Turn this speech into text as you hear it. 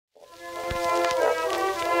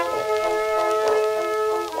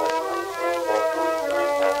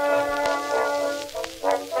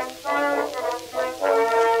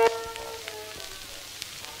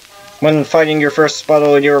When fighting your first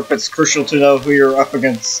battle in Europe, it's crucial to know who you're up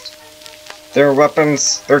against. Their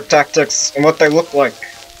weapons, their tactics, and what they look like.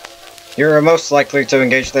 You're most likely to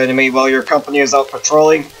engage the enemy while your company is out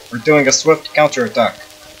patrolling or doing a swift counterattack.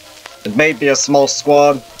 It may be a small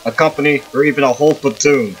squad, a company, or even a whole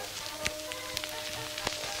platoon.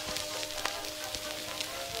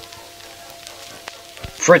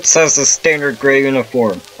 Fritz has a standard grey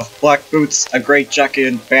uniform, with black boots, a grey jacket,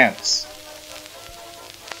 and pants.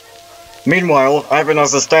 Meanwhile, Ivan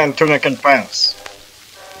has a tan tunic and pants.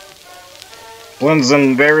 Blends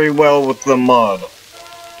in very well with the mud.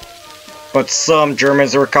 But some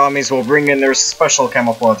Germans or commies will bring in their special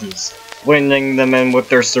camouflages, blending them in with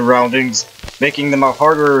their surroundings, making them a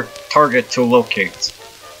harder target to locate.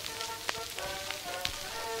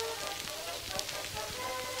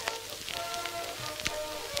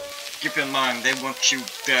 Keep in mind, they want you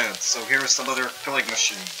dead, so here are some other killing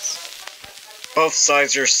machines. Both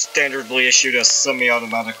sides are standardly issued a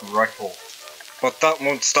semi-automatic rifle. But that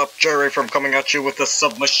won't stop Jerry from coming at you with a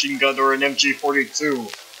submachine gun or an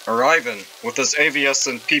MG42, or Ivan with his AVS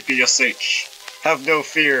and PPSH. Have no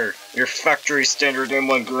fear, your factory standard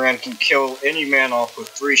M1 Garand can kill any man off with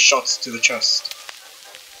 3 shots to the chest.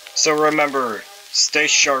 So remember, stay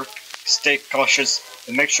sharp, stay cautious,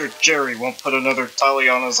 and make sure Jerry won't put another tally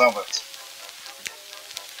on his helmet.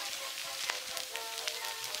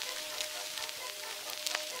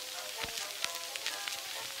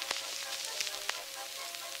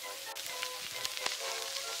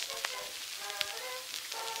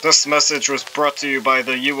 This message was brought to you by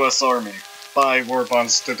the US Army. Buy war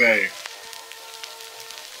bonds today.